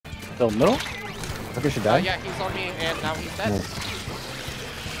Still middle? Okay, should die. Yeah, he's on me, and now he's dead. Nice.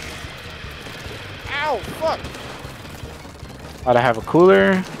 Ow, fuck! Thought I have a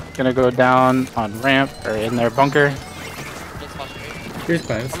cooler. Gonna go down on ramp or in their bunker. Just watch me. Here's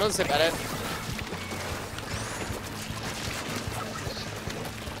clams. I'm gonna zip edit.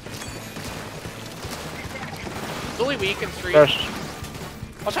 Really weak and street. Rush.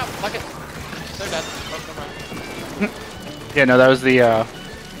 Watch out, fuck it. They're dead. Oh, never mind. Yeah, no, that was the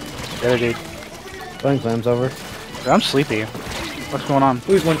other dude. Throwing clams over. Dude, I'm sleepy. What's going on?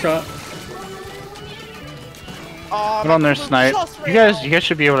 Lose one shot. Oh, Put on their snipe. You right guys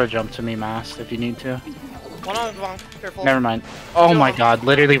should be able to jump to me, Mast, if you need to. One on the bonk. Careful. Never mind. Oh my god,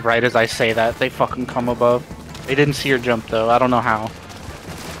 literally right as I say that, they fucking come above. They didn't see your jump though, I don't know how.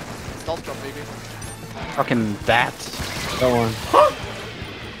 Stealth jump, baby. Fucking bats. That one.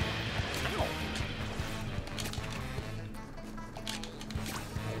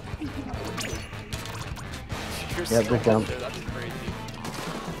 You're Yeah, still big jump. up there, that's crazy.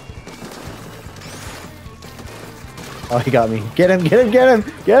 Oh, he got me. Get him, get him, get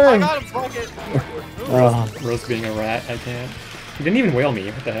him, get I him! got him, fuck it. Oh, Rose being a rat, I can't. He didn't even whale me,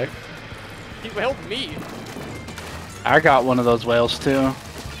 what the heck? He helped me. I got one of those whales too.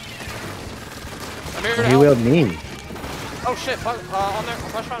 I'm here to he help. wheeled me. Oh shit, on there.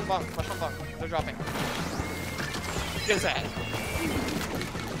 Rush on bunk. Rush on bunk. They're dropping. Get his head.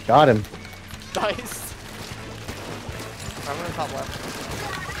 Got him. Nice. I'm gonna top left.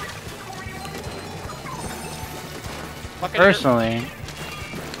 Buccaneer. Personally.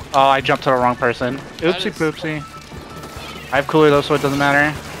 Oh, I jumped to the wrong person. Oopsie is- poopsie. I have cooler though, so it doesn't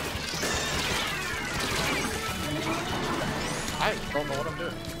matter. I don't know what I'm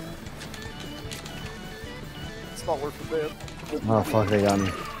doing. It's not worth the bit. Oh fuck, they got me.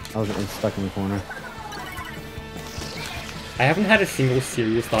 I was stuck in the corner. I haven't had a single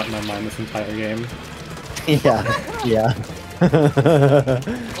serious thought in my mind this entire game. Yeah, yeah. I don't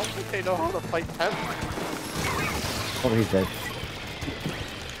think they know how to fight temp. Oh, he's dead.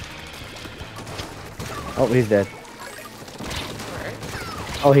 Oh, he's dead.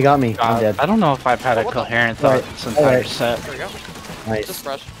 Alright. Oh, he got me. I'm dead. I don't know if I've had a What the- coherent thought Alright, this entire alright. set. There we go. Nice. Just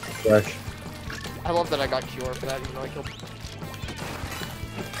fresh. Rush. I love that I got QR for that, even though I killed.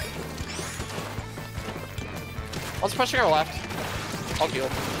 Let's pushing our left. I'll heal.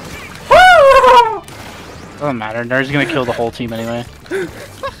 Doesn't matter. Nerd's gonna kill the whole team anyway.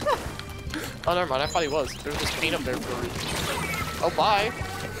 Oh, never mind. I thought he was. There's this paint up there for a reason. Oh, bye.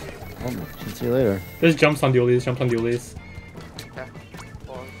 Oh, see you later. There's jumps on dualies, jumps on dualies. Okay.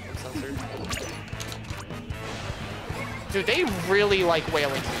 Hold on. I'm censored. Dude, they really like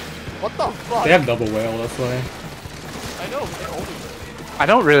whaling. What the fuck? They have double whale, that's why. I know. They only. I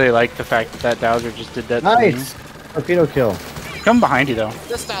don't really like the fact that Dowser just did that to me. Nice! Torpedo kill. Come behind you though.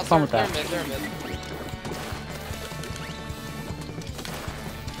 This now, Fun with they're that. mid. They're mid.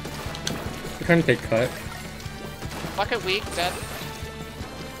 They're trying to take cut. Bucket weak. Dead.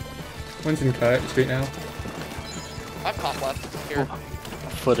 One's in cut, straight now. I have top left. Here.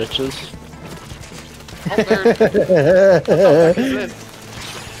 Footages. Oh, there. What the fuck is this?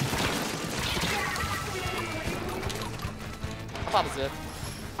 I thought it was it.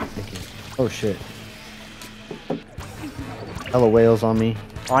 Thank you. Oh shit. Hella whales on me.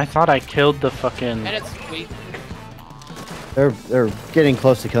 Oh, I thought I killed the fucking. And it's weak. They're getting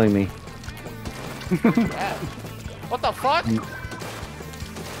close to killing me. Yeah. What the fuck?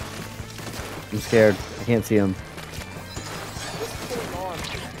 I'm scared. I can't see them. What's going on?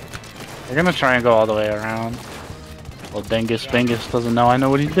 They're gonna try and go all the way around. Well, Dingus Bingus doesn't know I know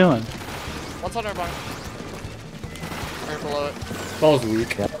what he's doing. What's on our bunk? Right below it. Ball's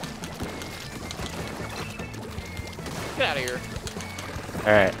weak. Yeah. Get out of here.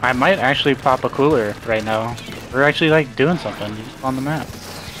 Alright, I might actually pop a cooler right now. We're actually like doing something on the map.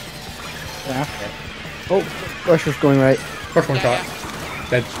 Get after it. Oh, Rusher's going right. First one Yeah, shot.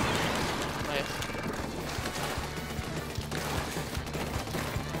 Dead. Nice.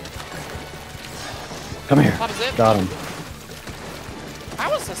 Come here. Top is it. Got him.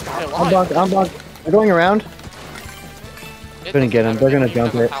 How is this guy I'm alive? blocked. I'm blocked. They're going around. It Couldn't get him. doesn't They're matter. gonna They don't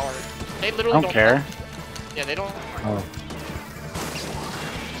jump even have a power. They I literally don't care. Yeah, they don't. Oh,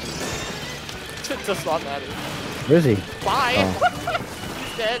 It does not matter. where is he? Bye. Oh.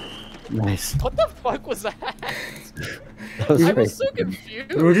 He's dead. Nice. What the fuck was that? That was I great. was so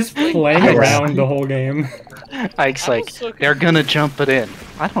confused. We were just playing I was- around the whole game. Ike's I like, was so they're gonna jump it in.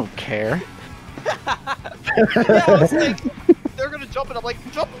 I don't care. Yeah, I was like, they're gonna jump and I'm like,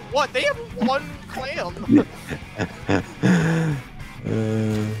 jump what? They have one clam.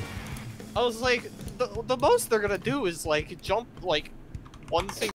 I was like, the most they're gonna do is like jump like one single.